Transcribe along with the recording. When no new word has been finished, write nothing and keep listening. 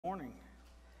morning.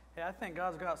 Hey, I think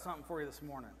God's got something for you this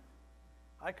morning.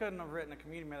 I couldn't have written a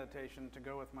community meditation to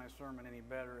go with my sermon any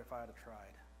better if I had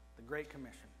tried. The Great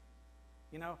Commission.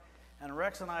 You know, and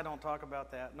Rex and I don't talk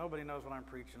about that. Nobody knows what I'm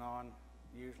preaching on,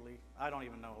 usually. I don't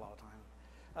even know a lot of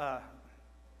time.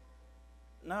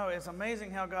 No, it's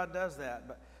amazing how God does that.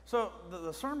 But so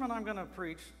the sermon I'm going to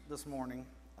preach this morning,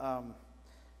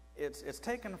 it's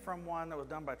taken from one that was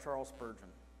done by Charles Spurgeon.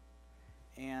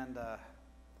 And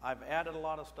I've added a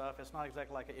lot of stuff. It's not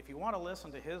exactly like it. If you want to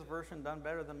listen to his version done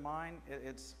better than mine,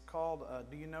 it's called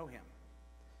Do You Know Him?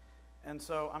 And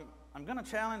so I'm going to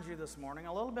challenge you this morning,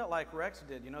 a little bit like Rex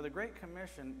did. You know, the Great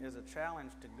Commission is a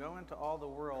challenge to go into all the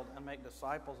world and make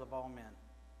disciples of all men.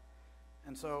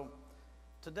 And so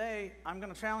today, I'm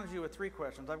going to challenge you with 3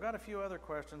 questions. I've got a few other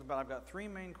questions, but I've got 3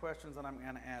 main questions that I'm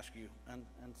going to ask you.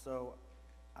 And so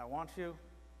I want you...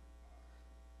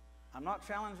 I'm not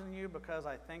challenging you because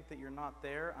I think that you're not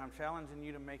there. I'm challenging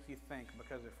you to make you think,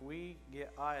 because if we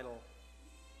get idle,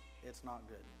 it's not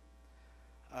good.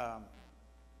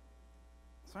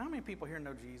 So how many people here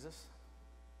know Jesus?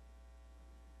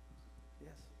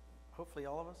 Yes. Hopefully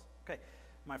all of us. Okay.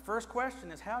 My first question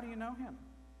is, how do you know him?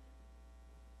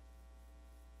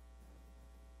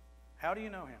 How do you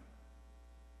know him?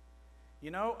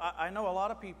 You know, I know a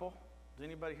lot of people. Does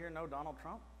anybody here know Donald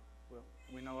Trump? Well,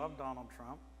 we know of Donald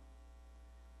Trump.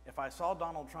 If I saw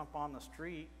Donald Trump on the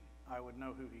street, I would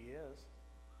know who he is.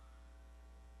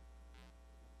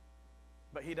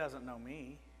 But he doesn't know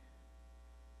me.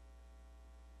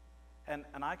 And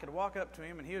I could walk up to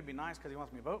him and he would be nice because he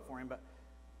wants me to vote for him, but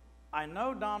I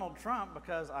know Donald Trump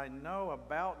because I know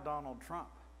about Donald Trump.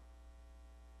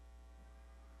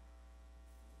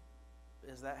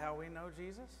 Is that how we know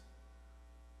Jesus?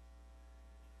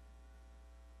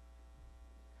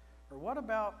 Or what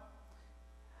about,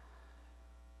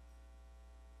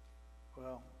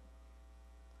 well,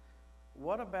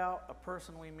 what about a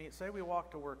person we meet? Say we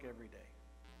walk to work every day.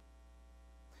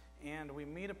 And we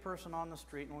meet a person on the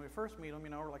street, and when we first meet them, you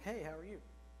know, we're like, hey, how are you?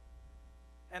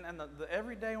 And the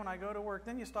every day when I go to work,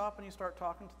 then you stop and you start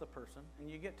talking to the person, and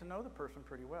you get to know the person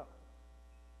pretty well.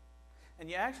 And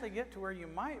you actually get to where you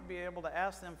might be able to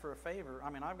ask them for a favor. I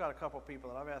mean, I've got a couple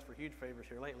people that I've asked for huge favors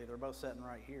here lately. They're both sitting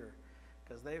right here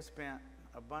because they've spent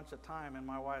a bunch of time in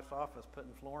my wife's office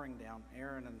putting flooring down,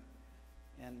 Aaron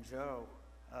and Joe,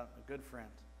 good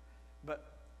friends.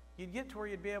 But you'd get to where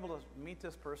you'd be able to meet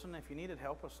this person. If you needed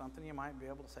help with something, you might be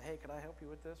able to say, hey, could I help you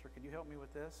with this? Or could you help me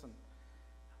with this? And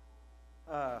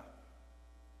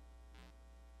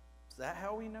is that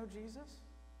how we know Jesus?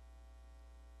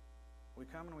 We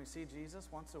come and we see Jesus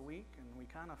once a week, and we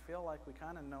kind of feel like we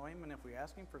kind of know him, and if we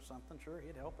ask him for something, sure,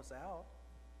 he'd help us out.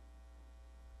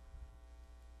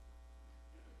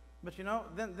 But you know,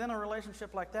 then a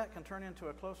relationship like that can turn into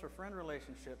a closer friend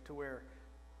relationship to where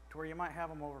you might have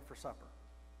them over for supper.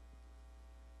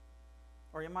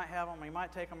 Or you might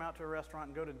take them out to a restaurant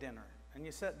and go to dinner, and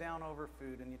you sit down over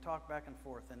food, and you talk back and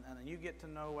forth, and you get to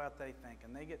know what they think,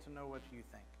 and they get to know what you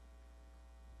think.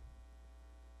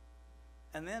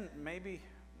 And then maybe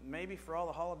for all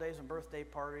the holidays and birthday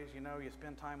parties, you know, you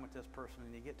spend time with this person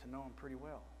and you get to know them pretty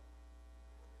well.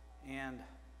 And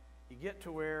you get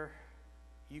to where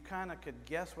you kind of could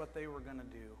guess what they were going to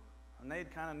do, and they'd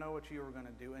kind of know what you were going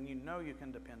to do, and you know you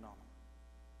can depend on them.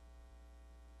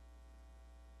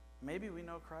 Maybe we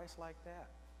know Christ like that.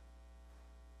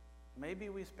 Maybe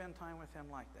we spend time with him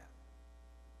like that.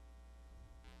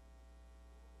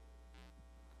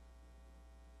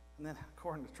 And then,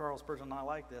 according to Charles Spurgeon, I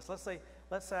like this. Let's say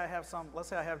I have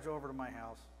Joe over to my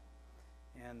house,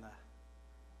 and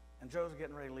Joe's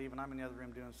getting ready to leave, and I'm in the other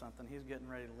room doing something. He's getting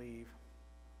ready to leave,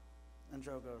 and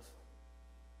Joe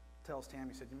tells Tammy,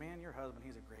 he said, "Man, your husband,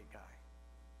 he's a great guy."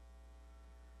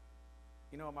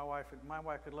 You know what my wife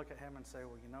could look at him and say,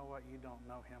 "Well, you know what? You don't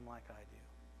know him like I do."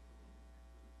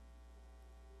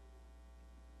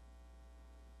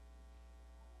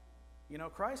 You know,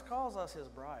 Christ calls us his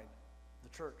bride, the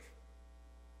church.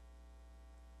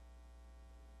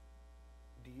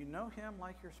 Do you know him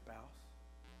like your spouse?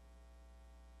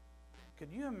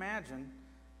 Could you imagine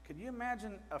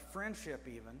a friendship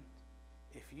even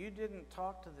if you didn't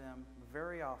talk to them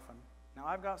very often? Now,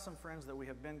 I've got some friends that we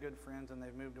have been good friends and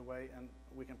they've moved away and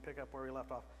we can pick up where we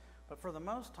left off. But for the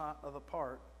most of the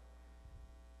part,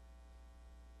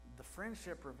 the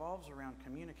friendship revolves around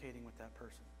communicating with that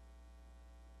person.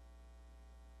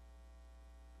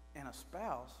 And a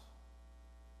spouse,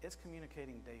 it's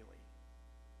communicating daily.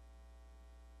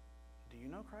 Do you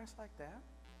know Christ like that?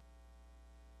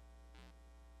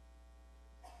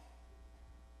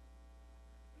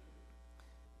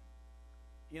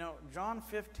 You know, John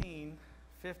 15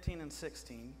 and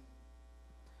 16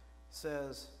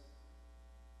 says,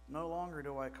 "No longer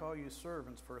do I call you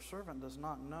servants, for a servant does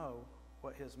not know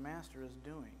what his master is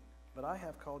doing. But I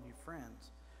have called you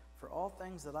friends, for all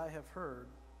things that I have heard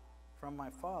from my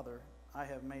Father I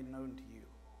have made known to you.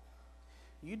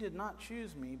 You did not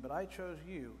choose me, but I chose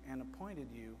you and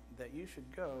appointed you that you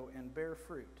should go and bear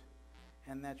fruit,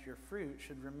 and that your fruit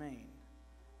should remain,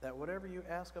 that whatever you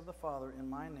ask of the Father in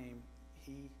my name,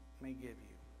 he may give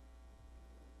you."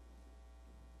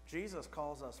 Jesus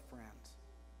calls us friends.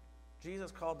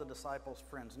 Jesus called the disciples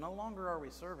friends. No longer are we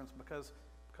servants because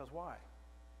why?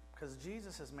 Because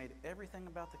Jesus has made everything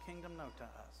about the kingdom known to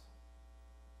us.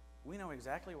 We know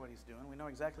exactly what he's doing. We know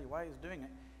exactly why he's doing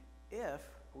it if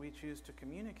we choose to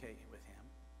communicate with him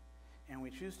and we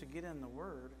choose to get in the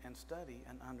Word and study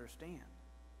and understand.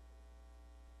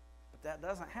 But that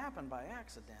doesn't happen by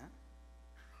accident,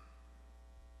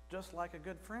 just like a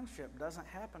good friendship doesn't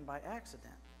happen by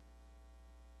accident.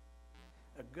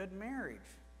 A good marriage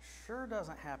sure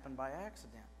doesn't happen by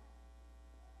accident.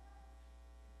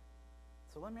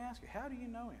 So let me ask you, how do you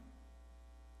know him?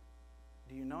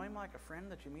 Do you know him like a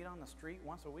friend that you meet on the street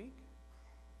once a week?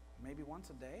 Maybe once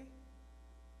a day?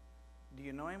 Do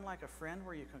you know him like a friend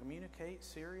where you communicate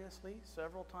seriously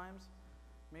several times,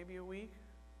 maybe a week?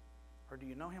 Or do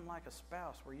you know him like a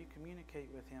spouse where you communicate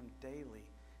with him daily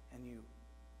and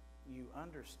you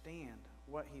understand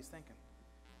what he's thinking?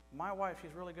 My wife,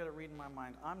 she's really good at reading my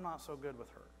mind. I'm not so good with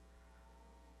her.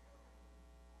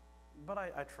 But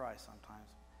I try sometimes.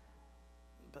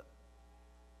 But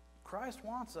Christ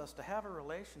wants us to have a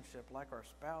relationship like our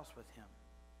spouse with him.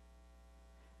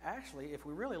 Actually, if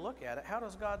we really look at it, how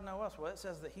does God know us? Well, it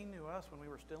says that he knew us when we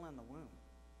were still in the womb.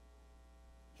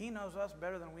 He knows us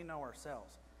better than we know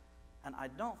ourselves. And I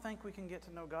don't think we can get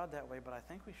to know God that way, but I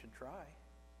think we should try.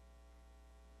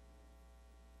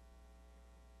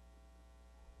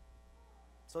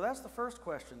 So that's the first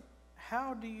question.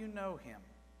 How do you know him?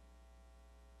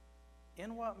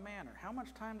 In what manner? How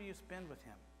much time do you spend with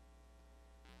him?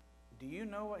 Do you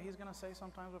know what he's going to say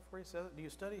sometimes before he says it? Do you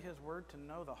study his word to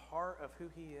know the heart of who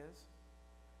he is?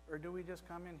 Or do we just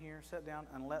come in here, sit down,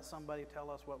 and let somebody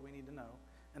tell us what we need to know,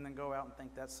 and then go out and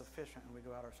think that's sufficient, and we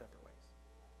go out our separate ways?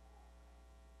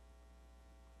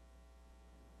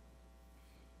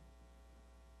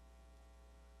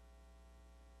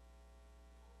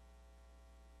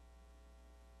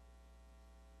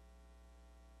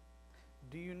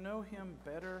 Do you know him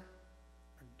better,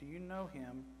 or do you know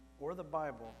him or the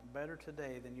Bible better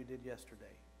today than you did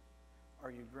yesterday?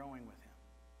 Are you growing with him?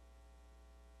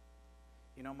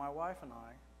 You know, my wife and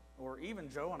I, or even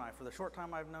Joe and I, for the short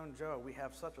time I've known Joe, we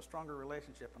have such a stronger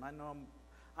relationship, and I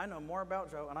know more about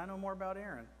Joe and I know more about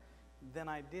Aaron than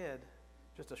I did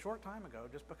just a short time ago,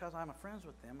 just because I'm friends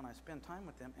with them and I spend time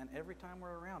with them, and every time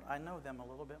we're around, I know them a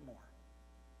little bit more.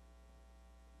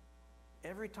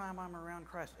 Every time I'm around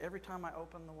Christ, every time I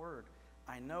open the Word,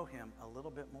 I know him a little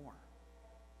bit more.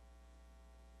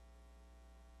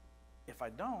 If I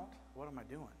don't, what am I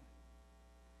doing?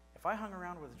 If I hung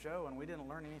around with Joe and we didn't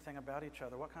learn anything about each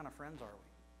other, what kind of friends are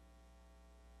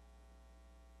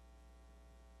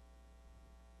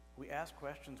we? We ask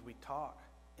questions, we talk.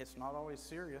 It's not always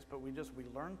serious, but we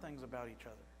learn things about each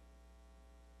other.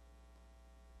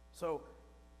 So,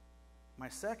 my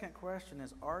second question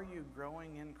is, are you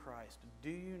growing in Christ?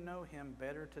 Do you know him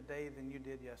better today than you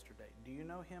did yesterday? Do you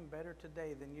know him better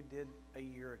today than you did a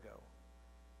year ago?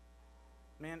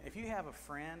 Man, if you have a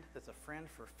friend that's a friend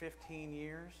for 15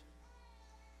 years,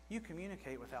 you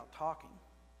communicate without talking.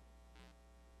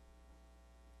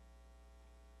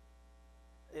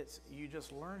 You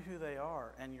just learn who they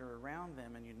are, and you're around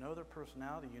them, and you know their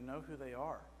personality, you know who they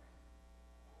are.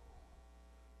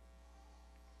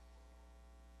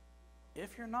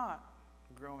 If you're not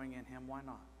growing in him, why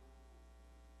not?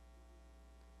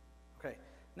 Okay,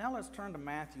 now let's turn to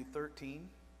Matthew 13.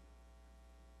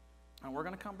 And we're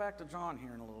going to come back to John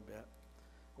here in a little bit.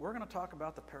 We're going to talk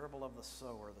about the parable of the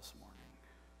sower this morning.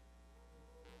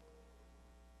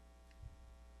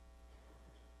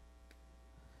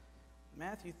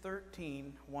 Matthew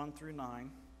 13, 1 through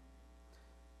 9.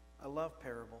 I love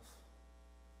parables.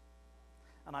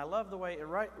 And I love the way,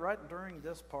 right during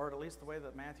this part, at least the way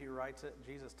that Matthew writes it,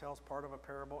 Jesus tells part of a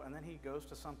parable, and then he goes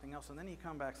to something else, and then he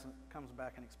comes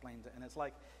back and explains it. And it's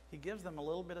like he gives them a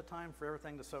little bit of time for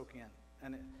everything to soak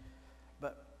in.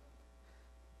 But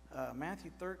Matthew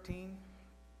 13,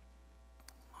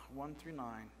 1 through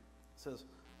 9, says,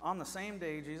 "On the same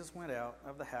day Jesus went out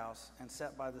of the house and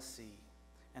sat by the sea,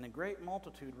 and a great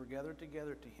multitude were gathered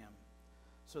together to him,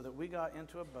 so he got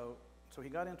into a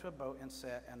boat and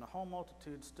sat, and the whole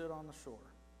multitude stood on the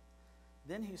shore.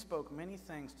 Then he spoke many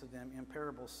things to them in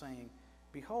parables, saying,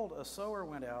 Behold, a sower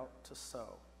went out to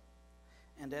sow.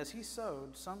 And as he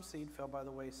sowed, some seed fell by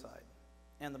the wayside,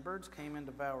 and the birds came and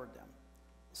devoured them.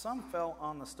 Some fell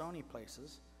on the stony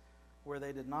places, where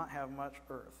they did not have much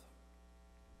earth.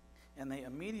 And they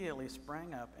immediately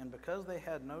sprang up, because they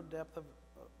had no depth of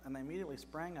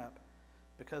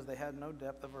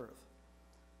earth.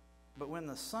 But when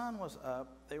the sun was up,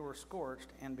 they were scorched,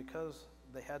 and because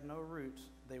they had no roots,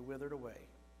 they withered away.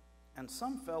 And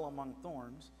some fell among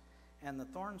thorns, and the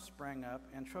thorns sprang up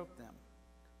and choked them.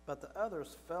 But the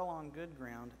others fell on good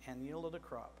ground and yielded a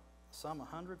crop, some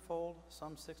 100-fold,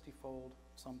 some 60-fold,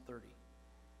 some 30.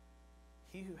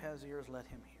 He who has ears, let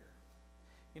him hear.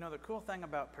 You know, the cool thing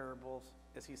about parables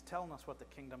is he's telling us what the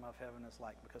kingdom of heaven is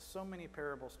like, because so many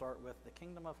parables start with, the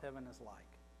kingdom of heaven is like.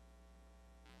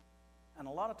 And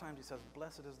a lot of times he says,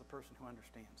 blessed is the person who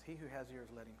understands. He who has ears,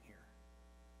 let him hear.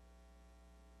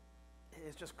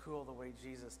 It's just cool the way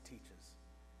Jesus teaches.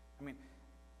 I mean,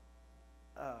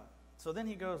 so then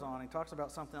he goes on, he talks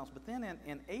about something else. But then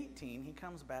in 18, he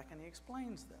comes back and he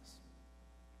explains this.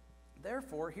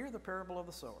 Therefore, hear the parable of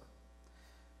the sower.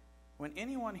 When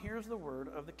anyone hears the word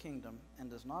of the kingdom and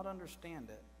does not understand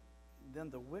it,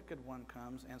 then the wicked one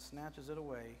comes and snatches it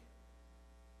away,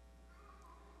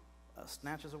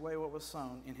 what was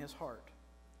sown in his heart.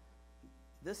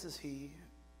 This is he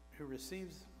who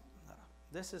receives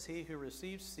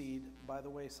seed by the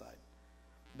wayside.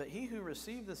 But he who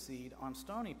received the seed on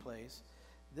stony place,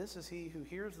 this is he who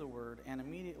hears the word and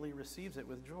immediately receives it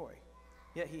with joy.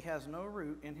 Yet he has no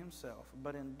root in himself,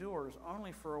 but endures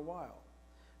only for a while.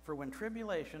 For when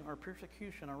tribulation or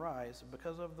persecution arise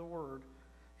because of the word,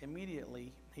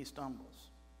 immediately he stumbles.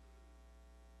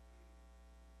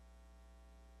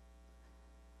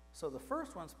 So the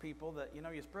first one's people that,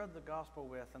 you spread the gospel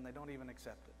with and they don't even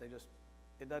accept it.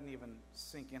 It doesn't even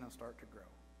sink in and start to grow.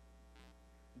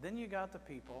 Then you got the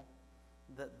people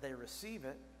that they receive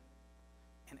it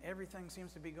and everything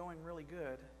seems to be going really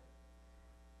good,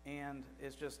 and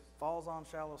it just falls on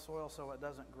shallow soil so it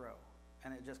doesn't grow,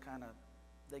 and it just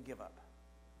they give up.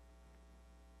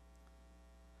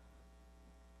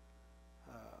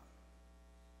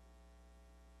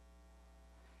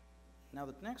 Now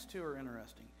the next two are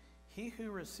interesting. He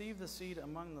who received the seed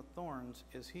among the thorns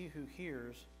is he who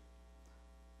hears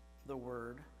the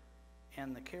word,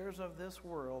 and the cares of this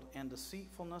world and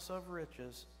deceitfulness of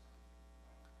riches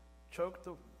choke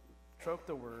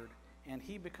the word, and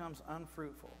he becomes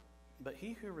unfruitful. But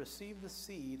he who received the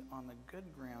seed on the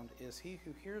good ground is he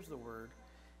who hears the word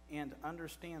and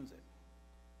understands it,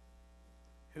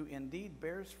 who indeed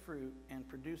bears fruit and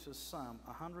produces some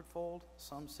 100-fold,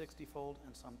 some 60-fold,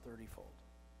 and some 30-fold.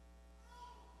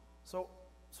 So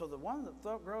the one that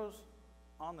grows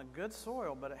on the good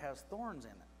soil, but it has thorns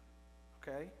in it,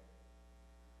 okay?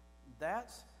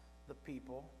 That's the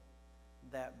people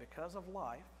that because of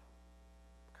life,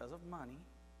 because of money,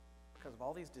 because of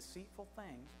all these deceitful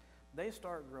things, they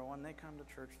start growing, they come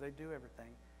to church, they do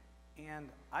everything. And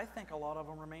I think a lot of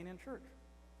them remain in church,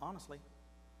 honestly.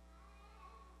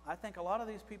 I think a lot of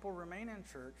these people remain in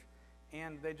church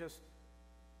and they just,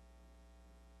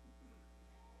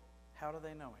 how do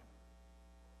they know him?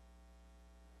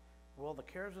 Well, the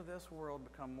cares of this world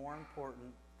become more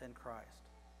important than Christ.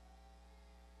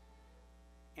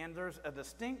 And there's a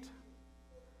distinct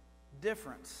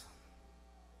difference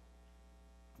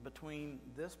between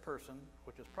this person,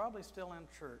 which is probably still in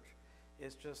church,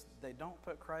 it's just they don't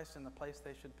put Christ in the place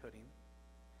they should put him,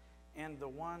 and the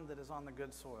one that is on the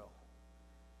good soil.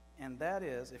 And that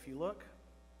is, if you look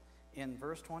in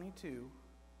verse 22,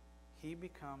 he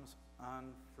becomes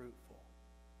unfruitful.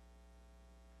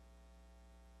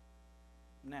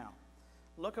 Now,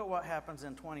 look at what happens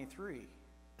in 23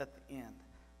 at the end.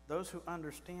 Those who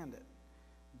understand it,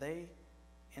 they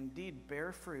indeed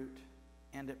bear fruit,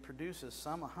 and it produces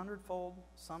some 100-fold,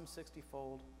 some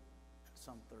 60-fold, and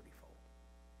some 30-fold.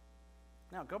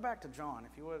 Now, go back to John,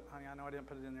 if you would. Honey, I know I didn't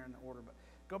put it in there in the order, but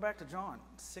go back to John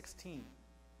 16.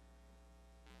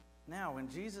 Now, when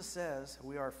Jesus says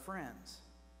we are friends,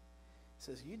 he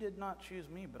says, you did not choose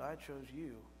me, but I chose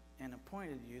you and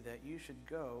appointed you that you should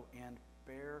go and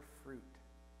bear fruit,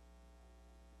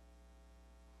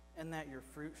 and that your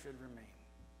fruit should remain.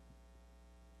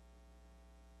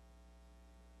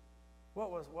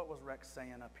 What was Rex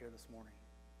saying up here this morning?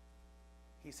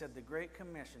 He said the Great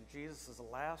Commission, Jesus'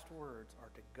 last words, are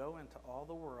to go into all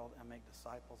the world and make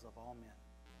disciples of all men.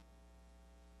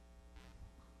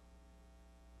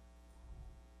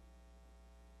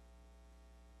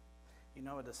 You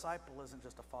know, a disciple isn't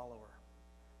just a follower.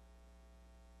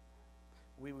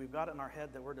 We've got it in our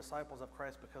head that we're disciples of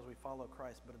Christ because we follow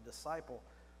Christ, but a disciple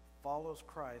follows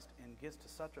Christ and gets to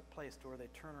such a place to where they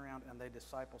turn around and they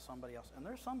disciple somebody else. And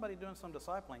there's somebody doing some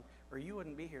discipling, or you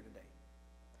wouldn't be here today.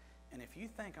 And if you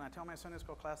think, and I tell my Sunday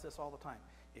school class this all the time,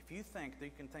 if you think that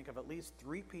you can think of at least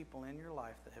 3 people in your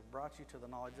life that have brought you to the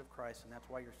knowledge of Christ, and that's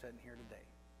why you're sitting here today.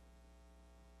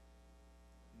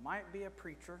 Might be a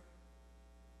preacher,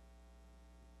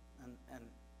 and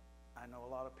I know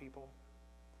a lot of people,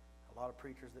 a lot of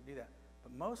preachers that do that.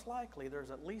 But most likely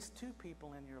there's at least 2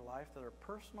 people in your life that are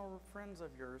personal friends of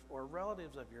yours or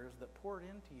relatives of yours that poured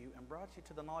into you and brought you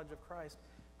to the knowledge of Christ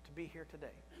to be here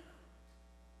today.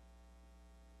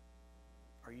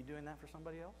 Are you doing that for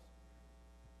somebody else?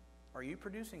 Are you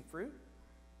producing fruit?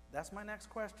 That's my next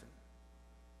question.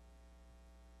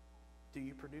 Do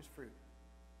you produce fruit?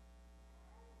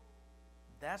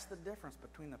 That's the difference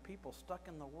between the people stuck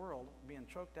in the world being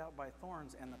choked out by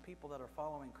thorns and the people that are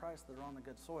following Christ that are on the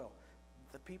good soil.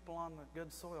 The people on the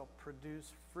good soil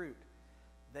produce fruit.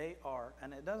 They are,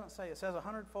 and it doesn't say, it says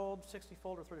 100-fold,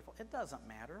 60-fold, or 30-fold. It doesn't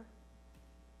matter.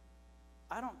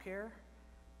 I don't care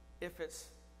if it's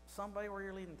somebody where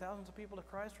you're leading thousands of people to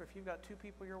Christ or if you've got 2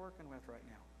 people you're working with right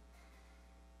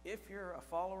now. If you're a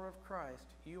follower of Christ,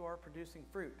 you are producing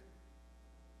fruit.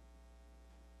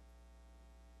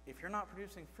 If you're not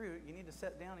producing fruit, you need to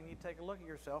sit down and you need to take a look at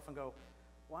yourself and go,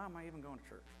 why am I even going to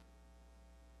church?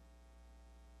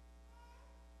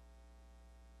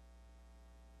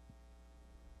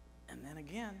 And then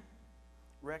again,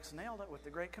 Rex nailed it with the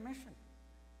Great Commission.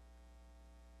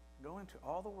 Go into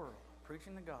all the world,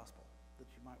 preaching the gospel, that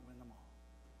you might win them all.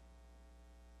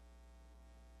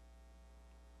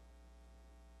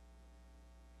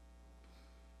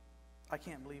 I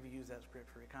can't believe he used that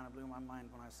scripture. It kind of blew my mind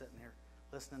when I was sitting here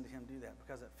listening to him do that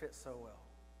because it fits so well.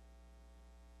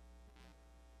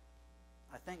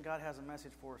 I think God has a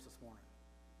message for us this morning.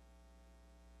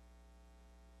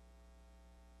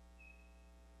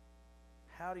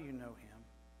 How do you know him?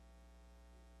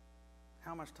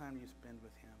 How much time do you spend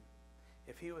with him?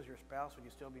 If he was your spouse, would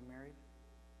you still be married?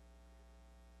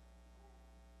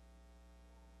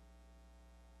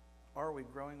 Are we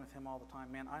growing with him all the time?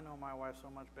 Man, I know my wife so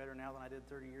much better now than I did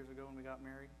 30 years ago when we got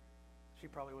married. She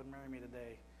probably wouldn't marry me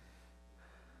today.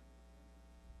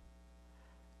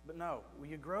 But no, will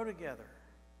you grow together?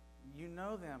 You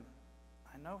know them.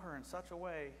 I know her in such a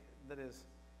way that is,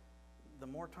 the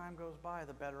more time goes by,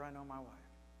 the better I know my wife.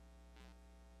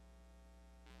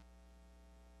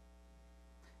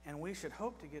 And we should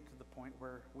hope to get to the point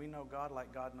where we know God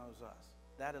like God knows us.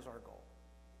 That is our goal.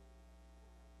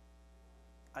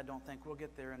 I don't think we'll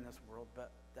get there in this world,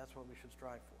 but that's what we should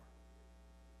strive for.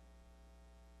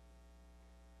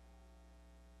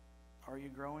 Are you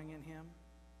growing in him?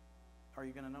 Are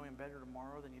you going to know him better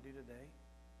tomorrow than you do today?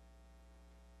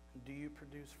 Do you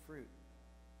produce fruit?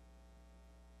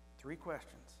 3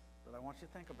 questions that I want you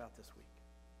to think about this week.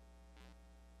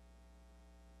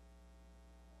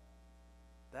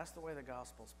 That's the way the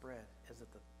gospel spread, is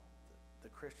that the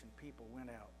Christian people went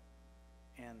out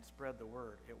and spread the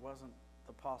word. It wasn't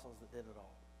the apostles that did it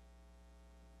all.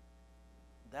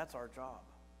 That's our job.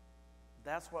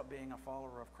 That's what being a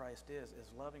follower of Christ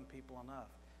is loving people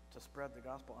enough to spread the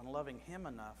gospel and loving him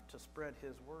enough to spread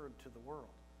his word to the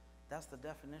world. That's the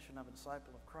definition of a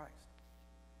disciple of Christ.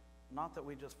 Not that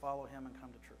we just follow him and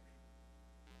come to church.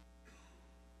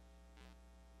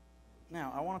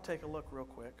 Now, I want to take a look real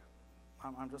quick.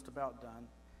 I'm just about done.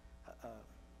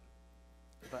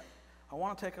 But I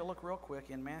want to take a look real quick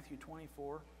in Matthew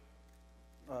 24.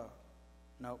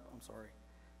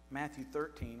 Matthew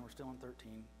 13. We're still in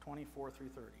 13. 24 through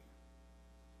 30.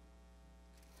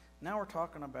 Now we're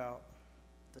talking about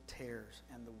the tares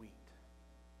and the wheat.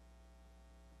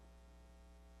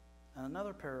 And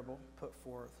another parable put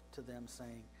forth to them,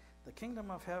 saying, the kingdom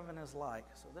of heaven is like,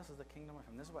 so this is the kingdom of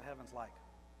heaven. This is what heaven's like.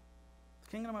 The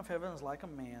kingdom of heaven is like a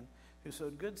man who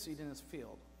sowed good seed in his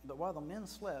field. But while the men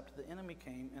slept, the enemy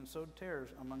came and sowed tares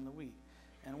among the wheat,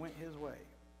 and went his way.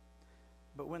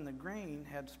 But when the grain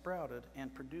had sprouted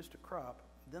and produced a crop,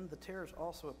 then the tares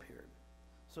also appeared.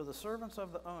 So the servants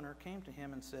of the owner came to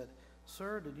him and said,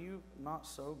 Sir, did you not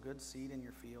sow good seed in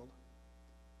your field?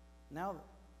 How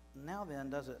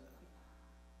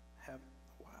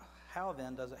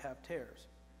then does it have tares?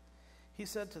 He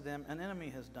said to them, An enemy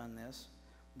has done this.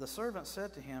 The servant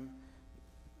said to him,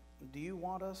 Do you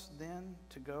want us then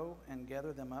to go and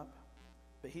gather them up?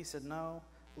 But he said, No,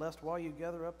 lest while you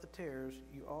gather up the tares,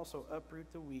 you also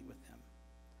uproot the wheat with them.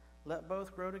 Let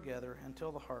both grow together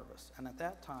until the harvest. And at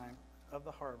that time of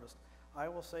the harvest, I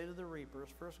will say to the reapers,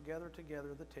 First gather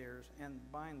together the tares, and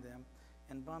bind them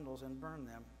in bundles, and burn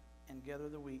them, and gather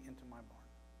the wheat into my barn.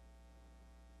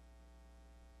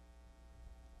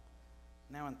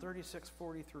 Now in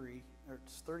 36:43, or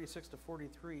 36 to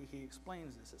 43, he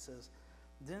explains this. It says,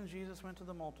 "Then Jesus went to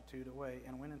the multitude away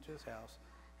and went into his house,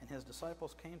 and his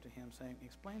disciples came to him, saying,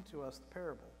 'Explain to us the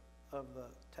parable of the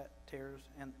tares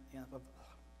and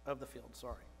of the field.'"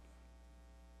 Sorry.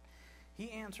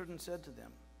 He answered and said to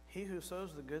them, "He who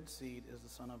sows the good seed is the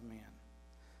Son of Man.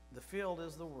 The field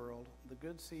is the world. The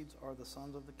good seeds are the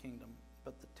sons of the kingdom,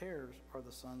 but the tares are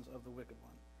the sons of the wicked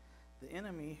one. The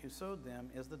enemy who sowed them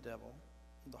is the devil.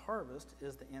 The harvest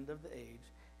is the end of the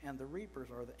age, and the reapers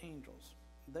are the angels.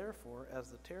 Therefore, as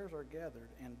the tares are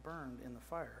gathered and burned in the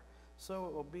fire, so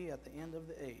it will be at the end of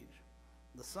the age.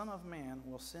 The Son of Man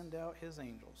will send out his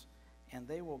angels, and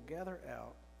they will gather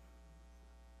out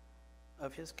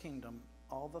of his kingdom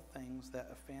all the things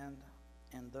that offend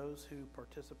and those who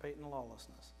participate in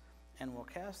lawlessness, and will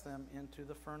cast them into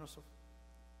the furnace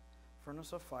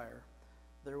of fire.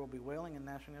 There will be wailing and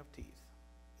gnashing of teeth.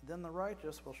 Then the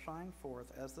righteous will shine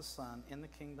forth as the sun in the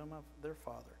kingdom of their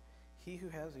Father. He who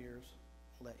has ears,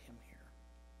 let him hear."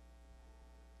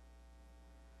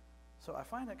 So I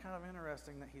find it kind of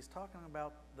interesting that he's talking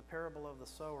about the parable of the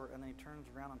sower, and then he turns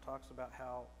around and talks about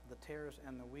how the tares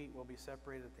and the wheat will be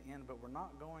separated at the end, but we're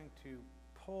not going to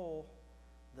pull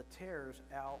the tares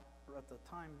out at the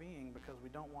time being because we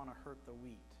don't want to hurt the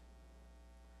wheat.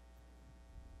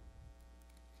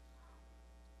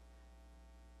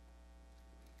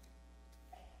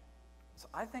 So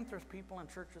I think there's people in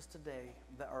churches today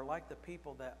that are like the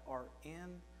people that are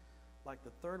in, like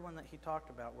the third one that he talked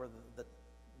about, where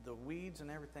the weeds and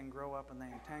everything grow up and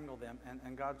they entangle them,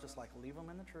 and God's just like, leave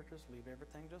them in the churches, leave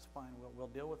everything just fine, we'll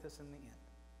deal with this in the end.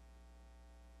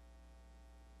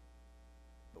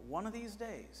 But one of these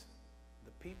days,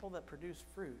 the people that produce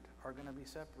fruit are going to be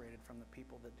separated from the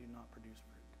people that do not produce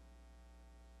fruit.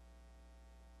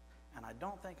 And I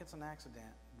don't think it's an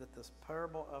accident that this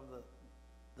parable of the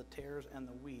tares and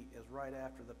the wheat is right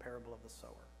after the parable of the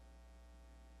sower.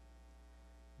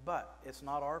 But it's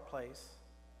not our place.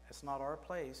 It's not our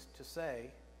place to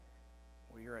say,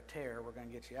 well, you're a tare, we're going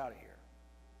to get you out of here.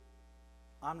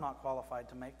 I'm not qualified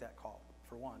to make that call,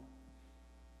 for one.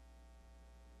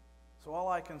 So all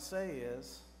I can say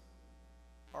is,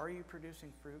 are you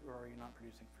producing fruit or are you not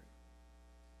producing fruit?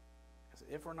 Because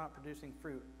if we're not producing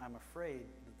fruit, I'm afraid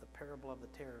that the parable of the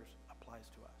tares applies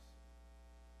to us.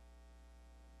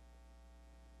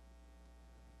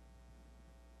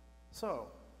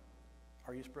 So,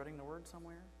 are you spreading the word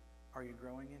somewhere? Are you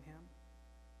growing in him?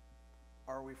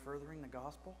 Are we furthering the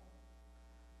gospel?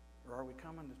 Or are we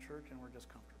coming to church and we're just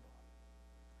comfortable?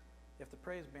 If the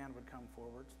praise band would come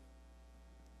forwards,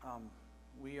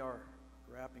 we are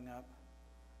wrapping up.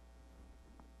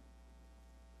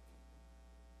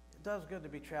 It does good to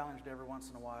be challenged every once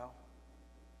in a while.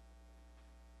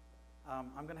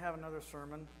 I'm going to have another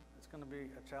sermon. It's going to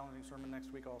be a challenging sermon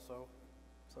next week also.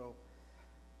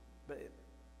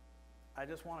 I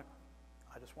just want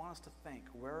us to think,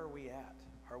 where are we at?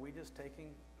 Are we just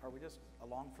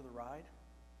along for the ride?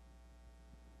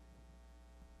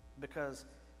 Because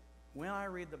when I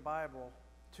read the Bible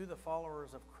to the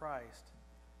followers of Christ,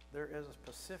 there is a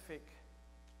specific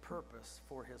purpose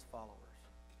for his followers.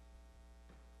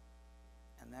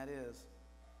 And that is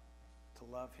to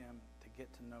love him, to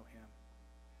get to know him,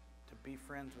 to be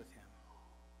friends with him,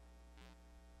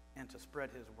 and to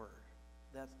spread his word.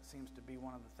 That seems to be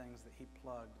one of the things that he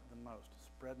plugged the most.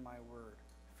 Spread my word,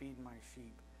 feed my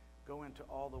sheep, go into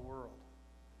all the world.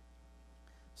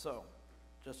 So,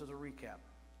 just as a recap,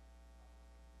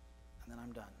 and then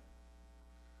I'm done.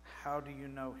 How do you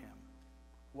know him?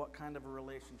 What kind of a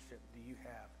relationship do you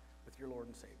have with your Lord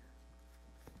and Savior?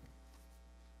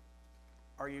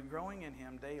 Are you growing in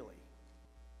him daily?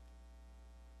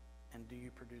 And do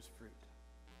you produce fruit?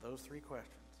 Those three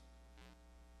questions.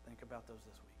 Think about those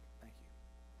this week. Thank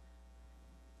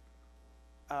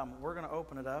you. We're going to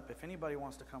open it up. If anybody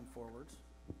wants to come forwards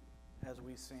as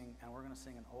we sing, and we're going to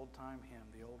sing an old-time hymn,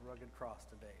 The Old Rugged Cross,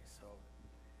 today. So,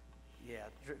 yeah,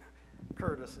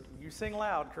 Curtis, you sing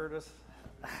loud, Curtis.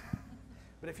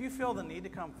 But if you feel the need to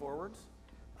come forwards,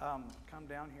 come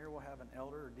down here. We'll have an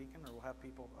elder or deacon, or we'll have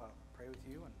people pray with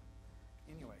you. And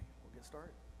anyway, we'll get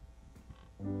started.